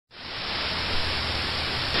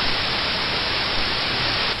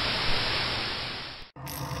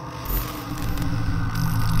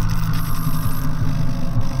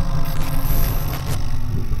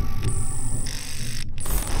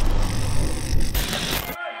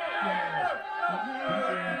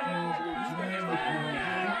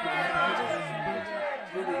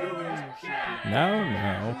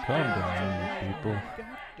Now, calm down, you people.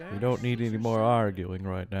 We don't need any more arguing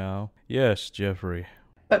right now. Yes, Jeffrey.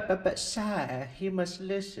 But, sire, you must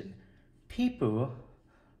listen. People,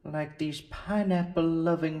 like these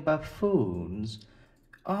pineapple-loving buffoons,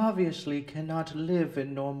 obviously cannot live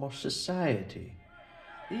in normal society.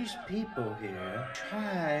 These people here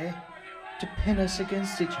try to pin us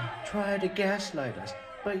against each other, try to gaslight us,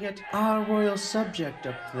 but yet our royal subject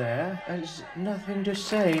up there has nothing to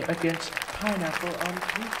say against pineapple on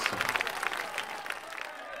pizza.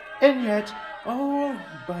 And yet, oh,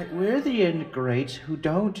 but we're the ingrates who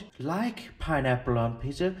don't like pineapple on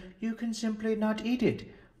pizza. You can simply not eat it.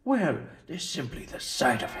 Well, there's simply the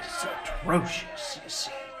sight of it is atrocious, you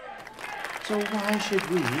see. So why should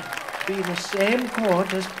we be in the same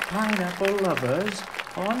court as pineapple lovers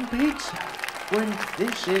on pizza when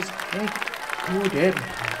this is a good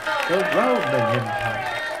empire, the Roman Empire?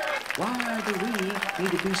 Why do we need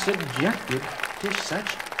to be subjected to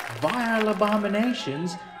such vile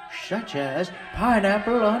abominations such as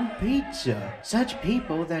pineapple on pizza? Such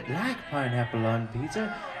people that like pineapple on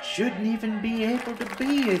pizza shouldn't even be able to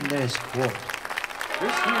be in this court.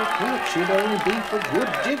 This here court should only be for good,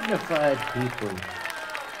 dignified people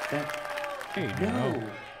that know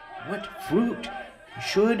what fruit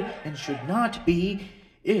should and should not be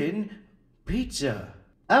in pizza.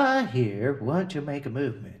 I here want to make a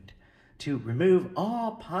movement to remove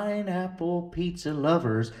all pineapple pizza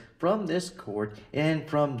lovers from this court and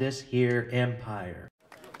from this here empire.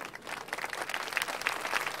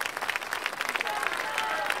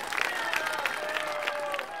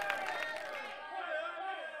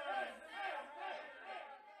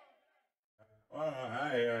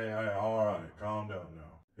 All right, calm down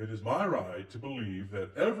now. It is my right to believe that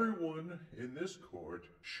everyone in this court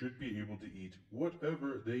should be able to eat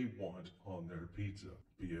whatever they want on their pizza,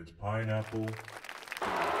 be it pineapple,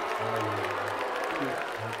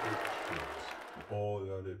 all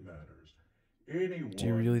that it matters. Anyone Do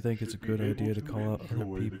you really think it's a should be good able idea to call out other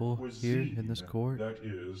enjoy the people here in this cuisine court? that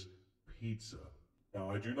is pizza. Now,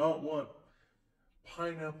 I do not want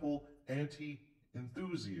pineapple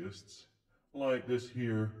anti-enthusiasts like this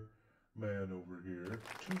here man over here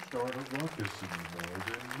to start a ruckus anymore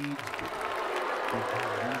than needs to. Because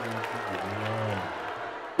we need to get along.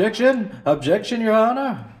 Objection, Your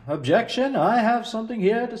Honor. Objection, I have something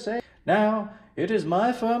here to say. Now, it is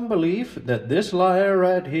my firm belief that this liar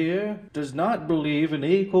right here does not believe in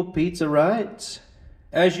equal pizza rights.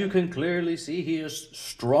 As you can clearly see, he is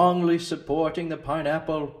strongly supporting the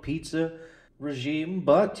pineapple pizza regime,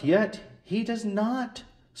 but yet he does not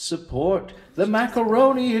support the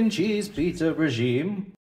macaroni and cheese pizza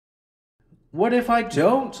regime. What if I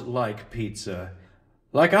don't like pizza?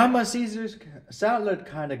 Like, I'm a Caesar salad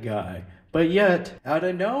kind of guy, but yet, out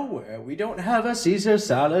of nowhere, we don't have a Caesar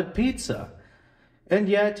salad pizza. And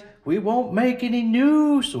yet, we won't make any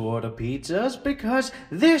new sort of pizzas because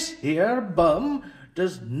this here bum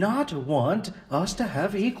does not want us to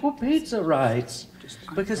have equal pizza rights.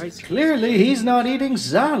 Because clearly he's not eating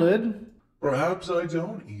salad. Perhaps I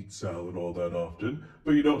don't eat salad all that often,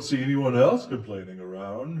 but you don't see anyone else complaining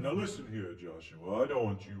around. Now listen here, Joshua, I don't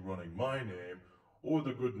want you running my name or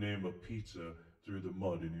the good name of pizza through the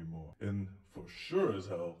mud anymore. And for sure as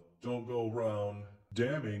hell, don't go around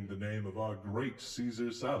damning the name of our great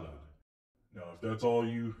Caesar salad. Now, if that's all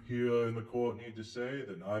you here in the court need to say,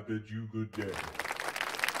 then I bid you good day.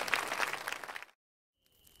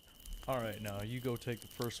 Alright, now you go take the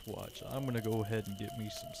first watch. I'm gonna go ahead and get me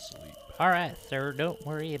some sleep. Alright, sir, don't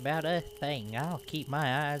worry about a thing. I'll keep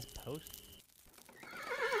my eyes posted.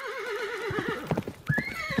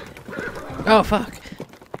 Oh, fuck.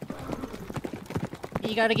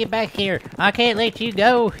 You gotta get back here. I can't let you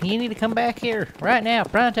go. You need to come back here. Right now,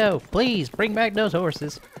 pronto. Please, bring back those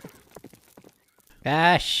horses.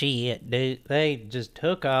 Ah, shit, dude. They just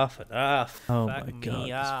took off and Oh my fuck god,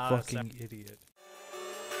 me this off. fucking idiot.